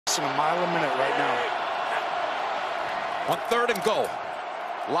In a mile a minute right now. On 3rd and goal.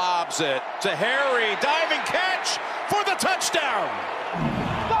 Lobs it to Harry. Diving catch for the touchdown.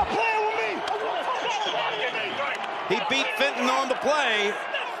 Stop playing with me. He beat Fenton on the play.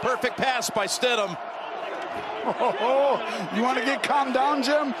 Perfect pass by Stidham. Oh, you want to get calmed down,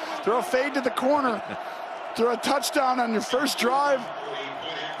 Jim? Throw a fade to the corner. Throw a touchdown on your first drive.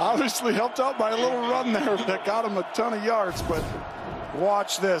 Obviously helped out by a little run there that got him a ton of yards, but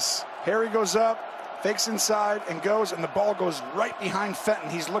watch this. Harry goes up, fakes inside, and goes, and the ball goes right behind Fenton.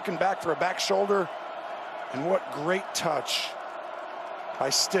 He's looking back for a back shoulder. And what great touch by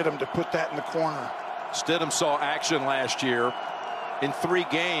Stidham to put that in the corner. Stidham saw action last year in 3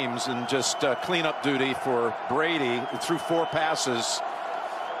 games and just cleanup duty for Brady. Threw 4 passes.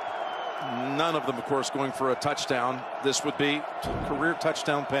 None of them, of course, going for a touchdown. This would be career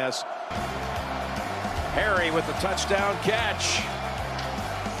touchdown pass. Harry with the touchdown catch.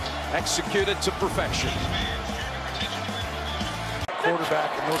 Executed to perfection.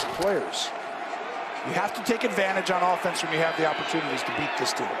 Quarterback and those players. You have to take advantage on offense when you have the opportunities to beat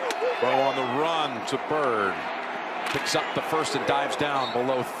this team. Well, on the run to Bird. Picks up the first and dives down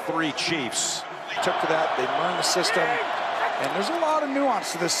below 3 Chiefs. Took to that. They learned the system. And there's a lot of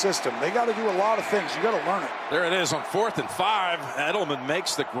nuance to this system. They got to do a lot of things. You got to learn it. There it is on 4th and 5. Edelman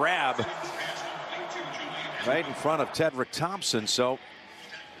makes the grab right in front of Tedrick Thompson. So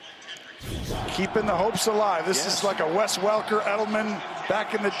keeping the hopes alive. This is like a Wes Welker, Edelman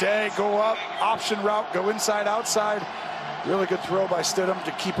back in the day. Go up, option route, go inside, outside. Really good throw by Stidham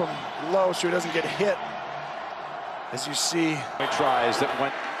to keep him low so he doesn't get hit. As you see, tries that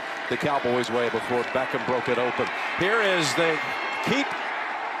went the Cowboys' way before Beckham broke it open. Here is the keep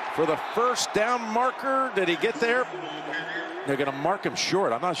for the first down marker. Did he get there? They're going to mark him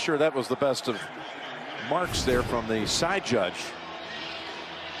short. I'm not sure that was the best of marks there from the side judge.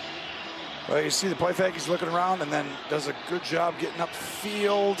 Well, you see the play fake. He's looking around and then does a good job getting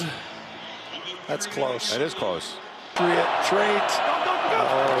upfield. That's close. That is close. Trait.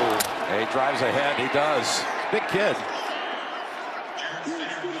 Oh, he drives ahead. He does. Big kid.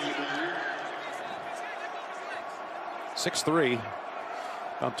 .63,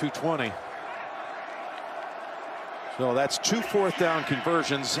 on 220. So that's 2 4th down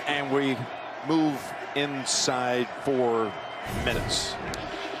conversions, and we move inside 4 minutes.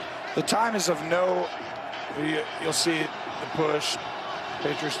 The time is of no. You'll see the push.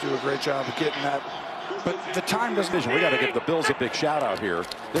 Patriots do a great job of getting that. But the time doesn't. We got to give the Bills a big shout out here.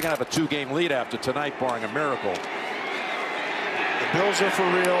 They're going to have a 2-game lead after tonight, barring a miracle. The Bills are for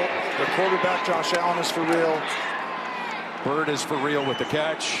real. Their quarterback, Josh Allen, is for real. Bird is for real with the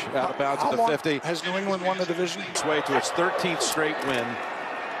catch. Out of bounds at the 50. Has New England won the division? Its way to its 13th straight win,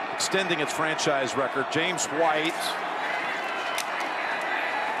 extending its franchise record. James White.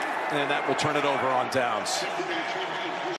 And that will turn it over on downs.